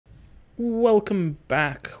Welcome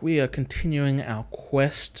back. We are continuing our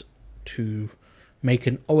quest to make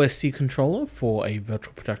an OSC controller for a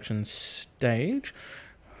virtual production stage.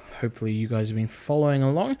 Hopefully you guys have been following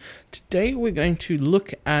along. Today we're going to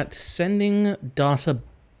look at sending data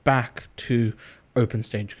back to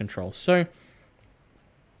OpenStage control. So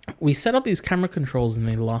we set up these camera controls in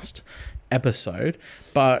the last episode,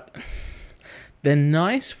 but they're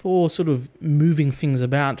nice for sort of moving things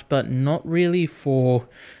about, but not really for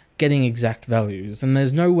getting exact values, and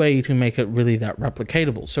there's no way to make it really that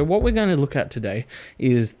replicatable. So what we're going to look at today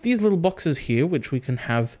is these little boxes here, which we can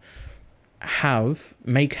have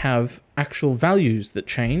actual values that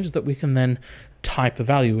change that we can then type a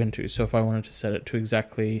value into. So if I wanted to set it to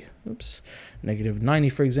exactly,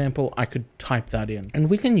 -90, for example, I could type that in. And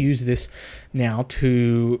we can use this now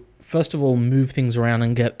to, first of all, move things around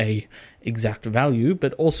and get a exact value,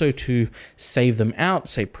 but also to save them out,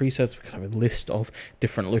 say presets. We could have a list of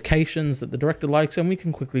different locations that the director likes, and we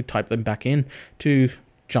can quickly type them back in to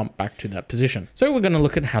jump back to that position. So we're going to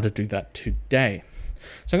look at how to do that today.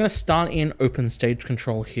 So I'm going to start in OpenStage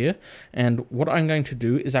control here, and what I'm going to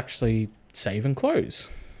do is actually save and close.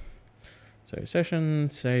 So session,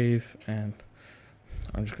 save, and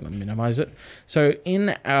I'm just going to minimize it. So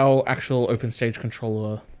in our actual OpenStage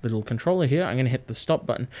controller, little controller here, I'm going to hit the stop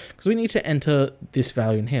button because we need to enter this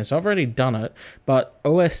value in here. So I've already done it, but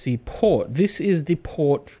OSC port, this is the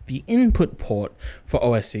port, the input port for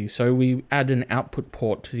OSC. So we add an output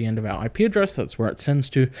port to the end of our IP address. That's where it sends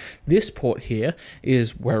to. This port here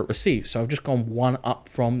is where it receives. So I've just gone one up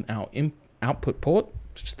from our output port,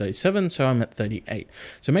 which is 37. So I'm at 38.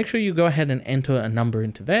 So make sure you go ahead and enter a number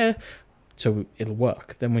into there, so it'll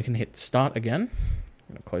work. Then we can hit start again.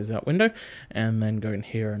 I'm gonna close that window and then go in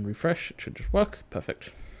here and refresh. It should just work.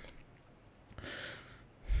 Perfect.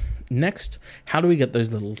 Next, how do we get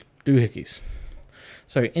those little doohickeys?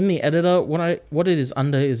 So in the editor, what it is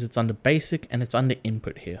under is it's under basic and it's under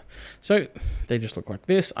input here. So they just look like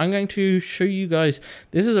this. I'm going to show you guys,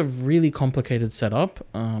 this is a really complicated setup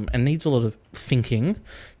and needs a lot of thinking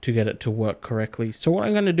to get it to work correctly. So what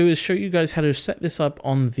I'm going to do is show you guys how to set this up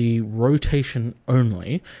on the rotation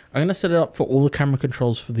only. I'm going to set it up for all the camera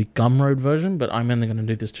controls for the Gumroad version, but I'm only going to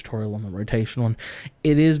do this tutorial on the rotation one.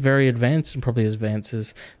 It is very advanced and probably as advanced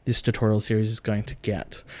as this tutorial series is going to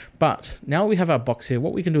get. But now we have our box here.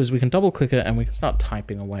 What we can do is we can double click it and we can start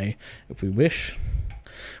typing away if we wish.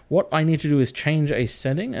 What I need to do is change a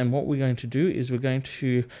setting, and what we're going to do is we're going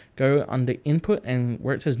to go under input, and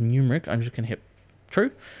where it says numeric, I'm just going to hit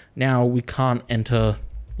true. Now we can't enter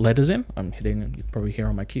letters in. I'm hitting, you can probably hear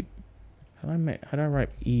on my key. How do I write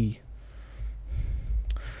E?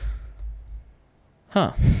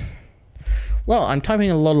 Huh. Well, I'm typing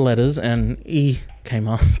a lot of letters and E came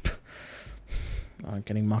up. I'm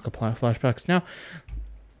getting Markiplier flashbacks now.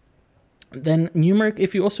 Then numeric,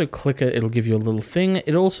 if you also click it, it'll give you a little thing.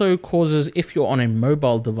 It also causes, if you're on a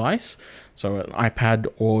mobile device, so an iPad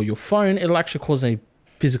or your phone, it'll actually cause a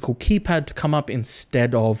physical keypad to come up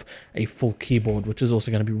instead of a full keyboard, which is also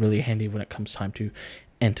going to be really handy when it comes time to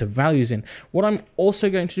enter values in. What I'm also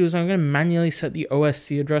going to do is I'm going to manually set the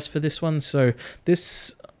OSC address for this one. So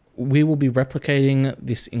this, we will be replicating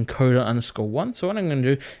this encoder_1. So what I'm going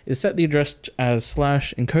to do is set the address as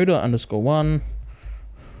 /encoder_1.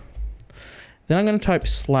 Then I'm going to type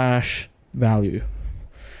 /value.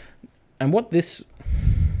 And what this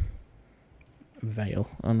veil,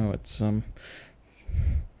 oh no, it's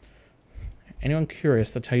anyone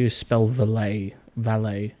curious, that's how you spell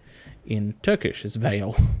valet in Turkish, is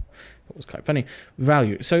veil. That was quite funny.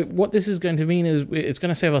 Value. So what this is going to mean is it's going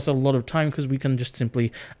to save us a lot of time because we can just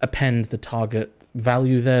simply append the target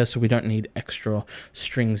value there, so we don't need extra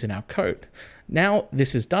strings in our code. Now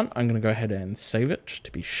this is done, I'm going to go ahead and save it just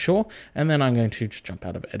to be sure, and then I'm going to just jump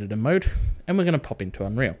out of editor mode and we're going to pop into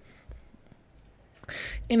Unreal.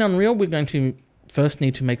 In Unreal, we're going to first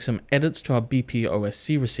need to make some edits to our BP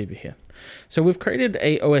OSC receiver here. So we've created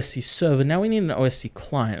a OSC server. Now we need an OSC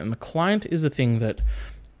client, and the client is the thing that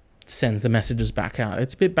sends the messages back out.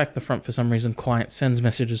 It's a bit back the front for some reason. Client sends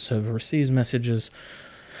messages, server receives messages.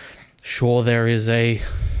 Sure, there is a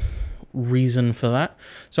reason for that.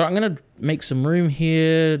 So I'm going to make some room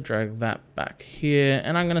here, drag that back here,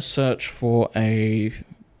 and I'm going to search for a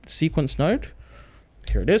sequence node.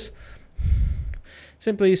 Here it is.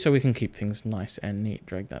 Simply so we can keep things nice and neat.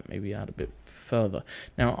 Drag that maybe out a bit further.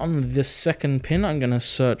 Now on this second pin, I'm going to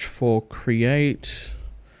search for create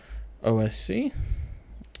OSC.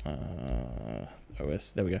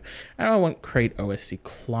 There we go. And I want create OSC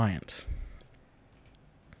client.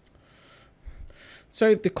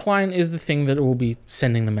 So the client is the thing that will be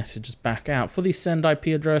sending the messages back out. For the send IP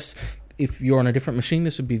address, if you're on a different machine,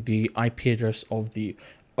 this would be the IP address of the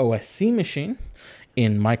OSC machine.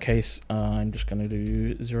 In my case, I'm just going to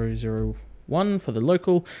do 001 for the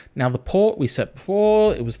local. Now the port we set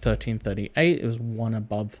before, it was 1338. It was one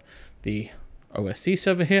above the OSC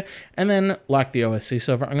server here. And then like the OSC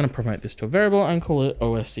server, I'm going to promote this to a variable and call it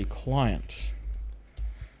OSC client.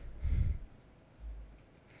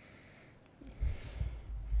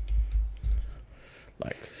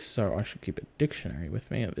 Like so. I should keep a dictionary with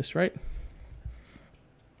me at this rate.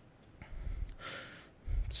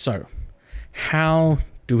 So how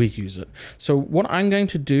do we use it? So what I'm going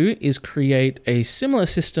to do is create a similar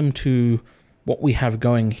system to what we have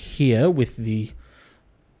going here with the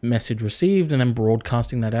message received and then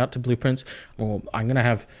broadcasting that out to blueprints. Or I'm going to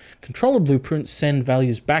have controller blueprints send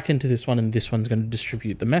values back into this one, and this one's going to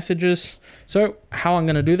distribute the messages. So how I'm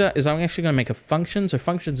going to do that is I'm actually going to make a function. So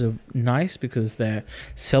functions are nice because they're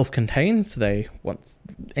self-contained. So once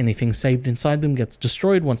anything saved inside them gets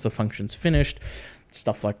destroyed once the function's finished,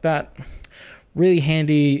 stuff like that. Really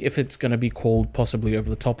handy if it's going to be called possibly over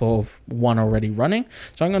the top of one already running.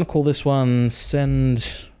 So I'm going to call this one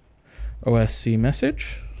send OSC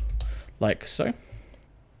message, like so.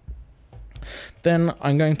 Then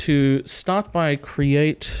I'm going to start by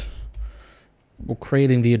creating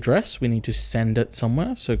the address. We need to send it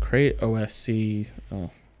somewhere. So create OSC,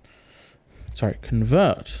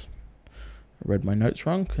 convert. I read my notes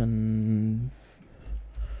wrong. There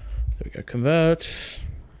we go, convert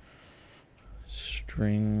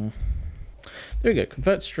string. There we go,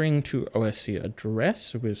 convert string to OSC address.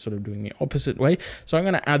 So we're sort of doing the opposite way. So I'm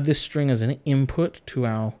going to add this string as an input to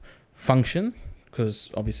our function,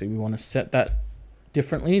 because obviously we want to set that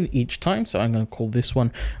differently each time. So I'm going to call this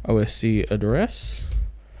one OSC address.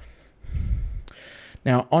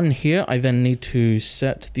 Now on here, I then need to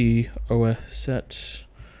set the OSC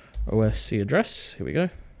address. Here we go.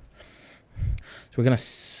 So we're going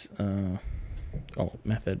to,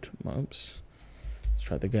 method, oops. Let's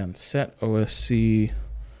try that again. Set OSC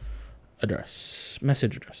address,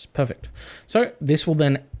 message address. Perfect. So this will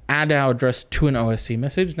then add our address to an OSC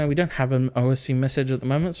message. Now we don't have an OSC message at the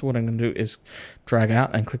moment. So what I'm going to do is drag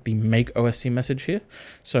out and click the make OSC message here.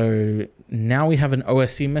 So now we have an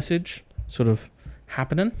OSC message sort of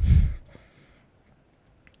happening.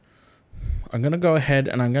 I'm going to go ahead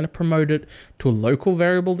and I'm going to promote it to a local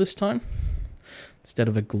variable this time, instead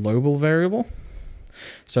of a global variable.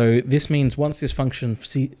 So this means once this function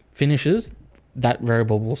finishes, that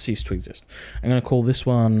variable will cease to exist. I'm going to call this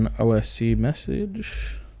one OSC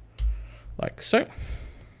message, like so.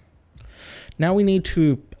 Now we need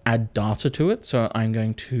to add data to it. So I'm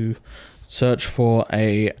going to search for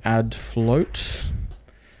a add float.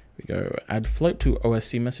 We go add float to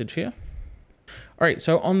OSC message here. All right,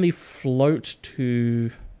 so on the float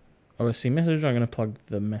to OSC message, I'm going to plug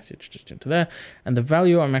the message just into there, and the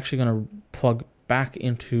value I'm actually going to plug back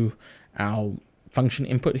into our function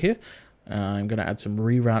input here. I'm going to add some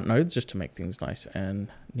reroute nodes just to make things nice and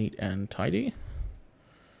neat and tidy,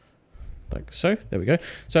 like so. There we go.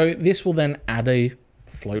 So this will then add a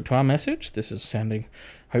float to our message. This is sounding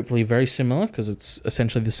hopefully very similar because it's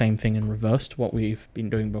essentially the same thing in reverse to what we've been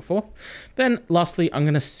doing before. Then lastly, I'm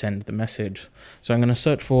going to send the message. So I'm going to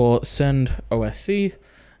search for send OSC.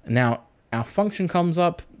 Now our function comes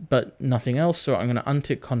up, but nothing else. So I'm going to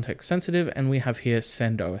untick context sensitive, and we have here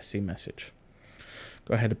send OSC message.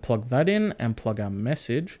 Go ahead and plug that in and plug our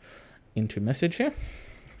message into message here.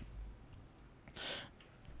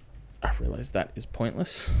 I've realized that is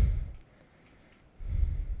pointless.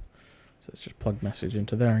 So let's just plug message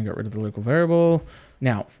into there and get rid of the local variable.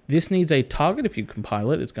 Now, this needs a target. If you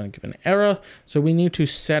compile it, it's going to give an error. So we need to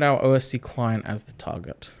set our OSC client as the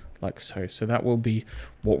target, like so. So that will be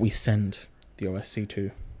what we send the OSC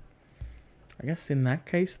to. I guess in that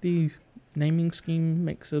case, the naming scheme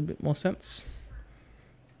makes a bit more sense.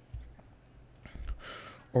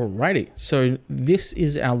 Alrighty, so this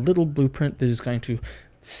is our little blueprint that is going to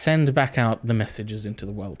send back out the messages into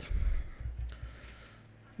the world.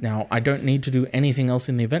 Now, I don't need to do anything else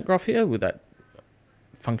in the event graph here. With that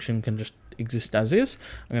function can just exist as is.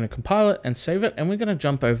 I'm going to compile it and save it, and we're going to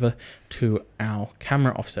jump over to our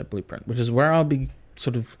camera offset blueprint, which is where I'll be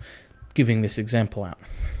sort of giving this example out.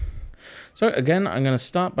 So again, I'm going to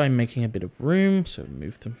start by making a bit of room. So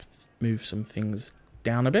move some things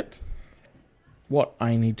down a bit. What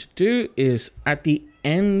I need to do is at the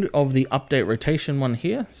end of the update rotation one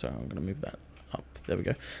here, so I'm going to move that up. There we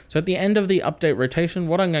go. So at the end of the update rotation,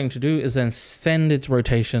 what I'm going to do is then send its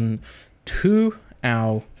rotation to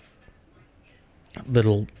our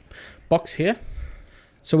little box here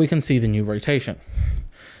so we can see the new rotation.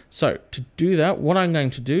 So to do that, what I'm going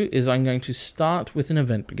to do is I'm going to start with an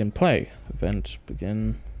event begin play. Event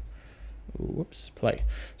begin, whoops, play.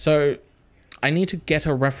 So I need to get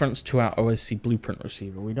a reference to our OSC blueprint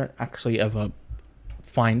receiver. We don't actually ever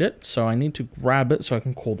find it, so I need to grab it so I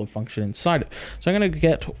can call the function inside it. So I'm going to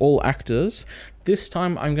get all actors. This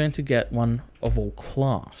time I'm going to get one of all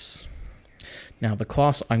class. Now the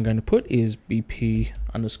class I'm going to put is BP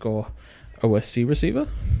underscore OSC receiver.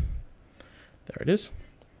 There it is.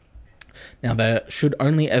 Now there should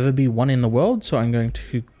only ever be one in the world, so I'm going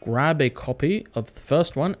to grab a copy of the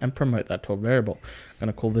first one and promote that to a variable. I'm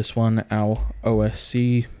going to call this one our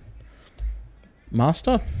OSC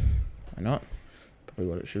master. Why not? Probably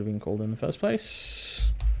what it should have been called in the first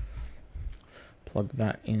place. Plug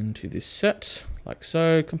that into this set, like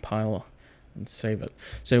so, compile and save it.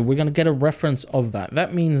 So we're going to get a reference of that.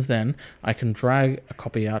 That means then I can drag a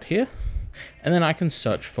copy out here, and then I can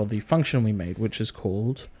search for the function we made, which is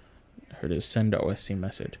called, here it is, send OSC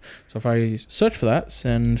message. So if I search for that,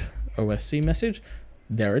 send OSC message,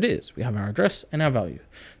 there it is. We have our address and our value.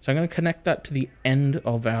 So I'm going to connect that to the end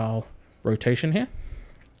of our rotation here.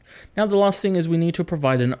 Now the last thing is we need to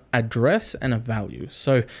provide an address and a value.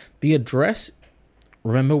 So the address,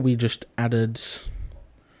 remember we just added,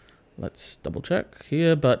 let's double check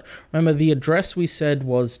here, but remember the address we said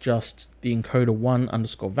was just the encoder1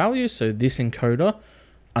 underscore value. So this encoder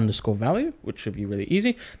underscore value, which should be really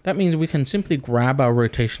easy. That means we can simply grab our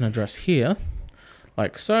rotation address here,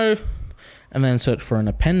 like so, and then search for an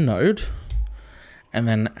append node, and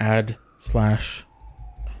then add slash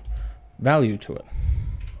value to it.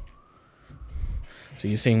 So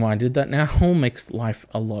you're seeing why I did that now. Makes life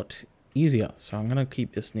a lot easier. So I'm going to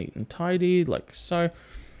keep this neat and tidy, like so.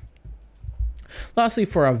 Lastly,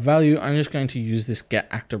 for our value, I'm just going to use this get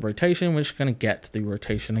active rotation, which is going to get the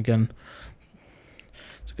rotation again.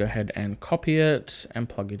 So go ahead and copy it and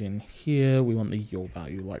plug it in here. We want the your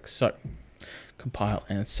value like so. Compile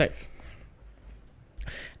and save.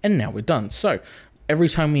 And now we're done. So every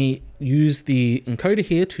time we use the encoder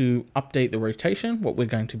here to update the rotation, what we're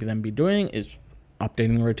going to then be doing is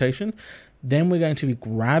updating the rotation. Then we're going to be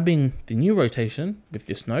grabbing the new rotation with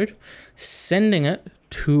this node, sending it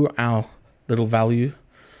to our little value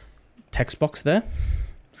text box there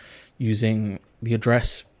using the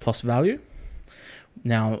address plus value.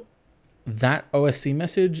 Now that OSC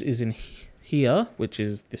message is in here, which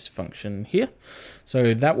is this function here.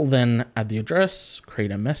 So that will then add the address,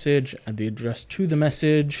 create a message, add the address to the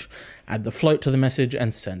message, add the float to the message,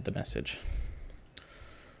 and send the message.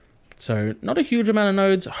 So not a huge amount of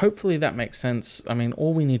nodes. Hopefully that makes sense. I mean,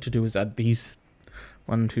 all we need to do is add these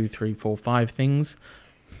 1, 2, 3, 4, 5 things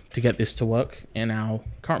to get this to work in our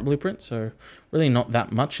current blueprint. So really not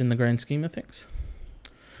that much in the grand scheme of things.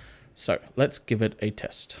 So let's give it a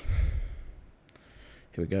test.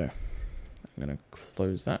 Here we go. I'm going to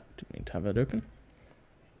close that. Didn't need to have it open.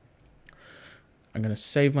 I'm going to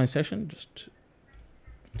save my session just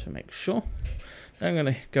to make sure. I'm going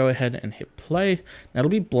to go ahead and hit play. Now it'll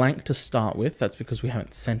be blank to start with. That's because we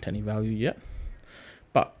haven't sent any value yet.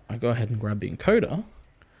 But I go ahead and grab the encoder.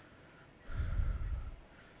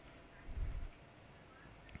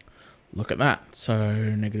 Look at that. So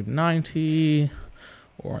negative 90,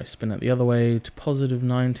 or I spin it the other way to positive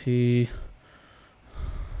 90.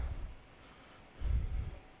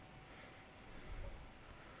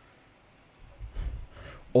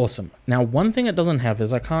 Awesome. Now, one thing it doesn't have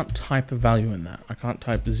is I can't type a value in that. I can't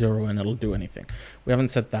type 0 and it'll do anything. We haven't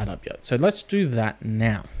set that up yet. So let's do that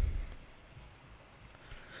now.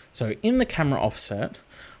 So in the camera offset,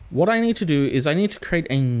 what I need to do is I need to create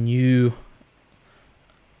a new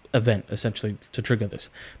event, essentially, to trigger this.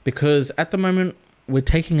 Because at the moment, we're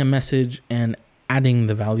taking a message and adding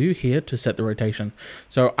the value here to set the rotation.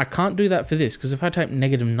 So I can't do that for this, because if I type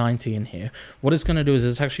negative 90 in here, what it's going to do is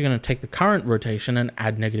it's actually going to take the current rotation and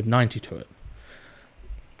add negative 90 to it.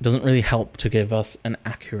 It doesn't really help to give us an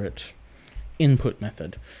accurate input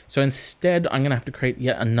method. So instead, I'm going to have to create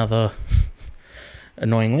yet another,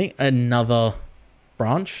 annoyingly, another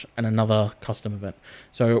branch and another custom event.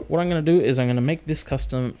 So what I'm going to do is I'm going to make this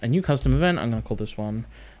a new custom event. I'm going to call this one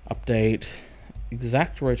update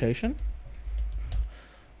exact rotation.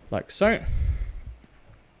 Like so.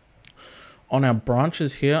 On our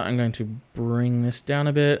branches here, I'm going to bring this down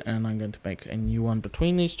a bit and I'm going to make a new one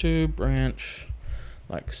between these two, branch,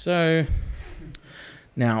 like so.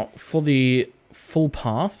 Now for the full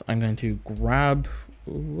path, I'm going to grab,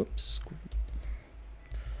 whoops,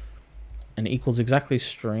 an equals exactly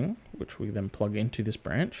string, which we then plug into this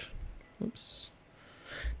branch. Whoops.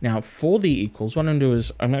 Now for the equals, what I'm going to do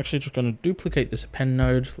is I'm actually just going to duplicate this append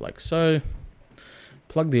node like so.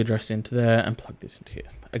 plug the address into there and plug this into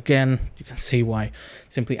here. Again, you can see why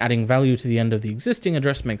simply adding value to the end of the existing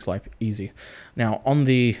address makes life easy. Now on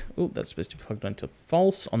the, oh, that's supposed to be plugged into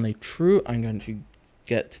false. On the true, I'm going to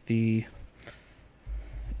get the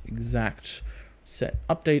exact set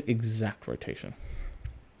update exact rotation.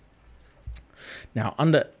 Now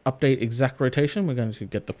under update exact rotation, we're going to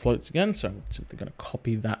get the floats again. So I'm simply going to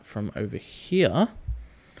copy that from over here,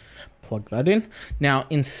 plug that in. Now,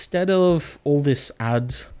 instead of all this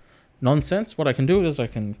add nonsense, what I can do is I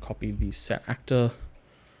can copy the set actor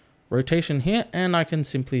rotation here, and I can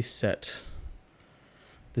simply set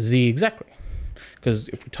the Z exactly. Because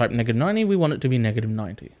if we type -90, we want it to be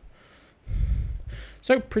 -90.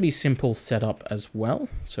 So pretty simple setup as well.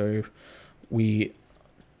 So we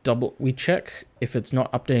check if it's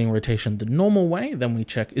not updating rotation the normal way, then we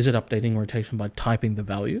check, is it updating rotation by typing the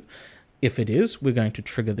value? If it is, we're going to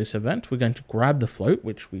trigger this event. We're going to grab the float,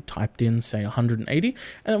 which we typed in, say 180,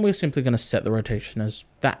 and then we're simply going to set the rotation as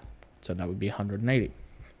that. So that would be 180.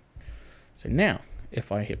 So now,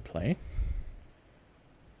 if I hit play,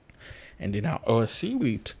 and in our OSC,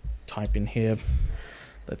 we type in here,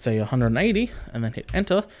 let's say 180, and then hit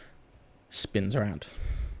enter, spins around.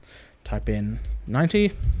 Type in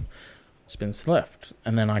 90, spins to the left,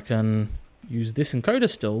 and then I can use this encoder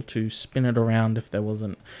still to spin it around if there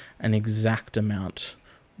wasn't an exact amount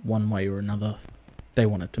one way or another they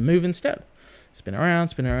wanted to move instead. Spin around,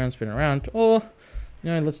 spin around, spin around, or, you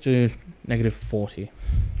know, let's do -40.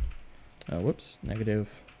 Whoops,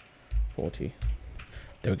 -40.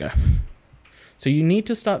 There we go. So you need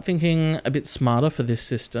to start thinking a bit smarter for this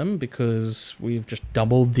system because we've just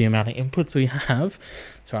doubled the amount of inputs we have.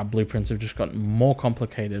 So our blueprints have just gotten more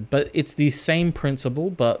complicated, but it's the same principle,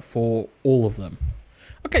 but for all of them.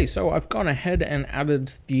 Okay, so I've gone ahead and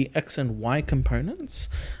added the X and Y components.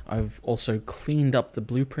 I've also cleaned up the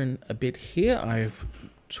blueprint a bit here. I've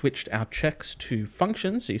switched our checks to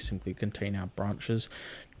functions. These simply contain our branches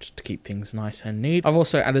just to keep things nice and neat. I've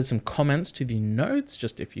also added some comments to the nodes.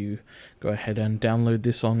 Just if you go ahead and download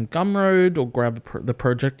this on Gumroad or grab the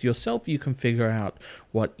project yourself, you can figure out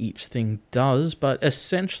what each thing does. But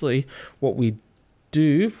essentially what we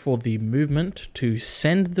do for the movement to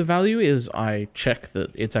send the value is I check that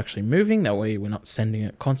it's actually moving. That way we're not sending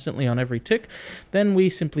it constantly on every tick. Then we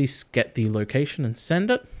simply get the location and send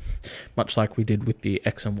it, much like we did with the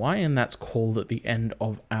X and Y, and that's called at the end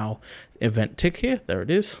of our event tick here. There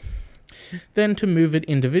it is. Then to move it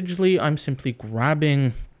individually, I'm simply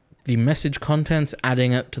grabbing the message contents,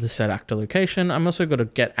 adding it to the set actor location. I'm also got to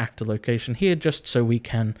get actor location here just so we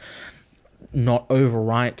can not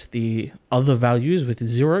overwrite the other values with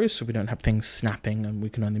 0, so we don't have things snapping and we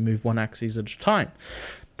can only move one axis at a time.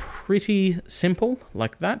 Pretty simple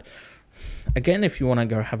like that. Again, if you want to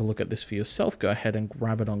go have a look at this for yourself, go ahead and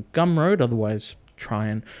grab it on Gumroad. Otherwise, try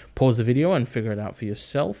and pause the video and figure it out for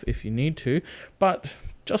yourself if you need to. But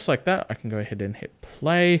just like that, I can go ahead and hit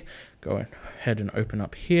play, go ahead and open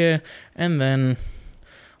up here, and then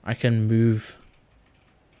I can move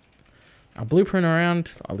our blueprint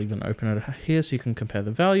around. I'll even open it here so you can compare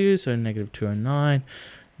the values. So -209,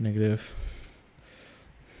 negative.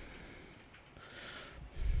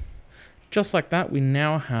 Just like that, we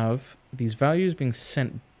now have these values being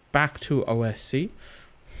sent back to OSC.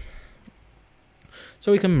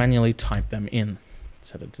 So we can manually type them in.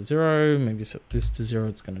 Set it to 0, maybe set this to 0,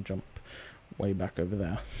 it's going to jump way back over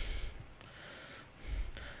there.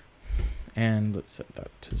 And let's set that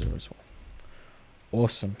to 0 as well.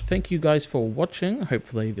 Awesome. Thank you guys for watching.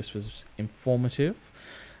 Hopefully this was informative,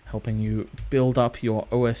 helping you build up your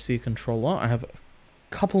OSC controller. I have a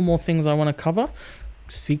couple more things I want to cover.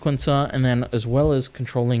 Sequencer, and then as well as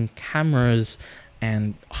controlling cameras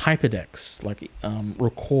and hyperdecks, like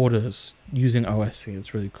recorders using OSC.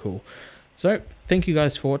 It's really cool. So thank you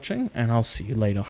guys for watching, and I'll see you later.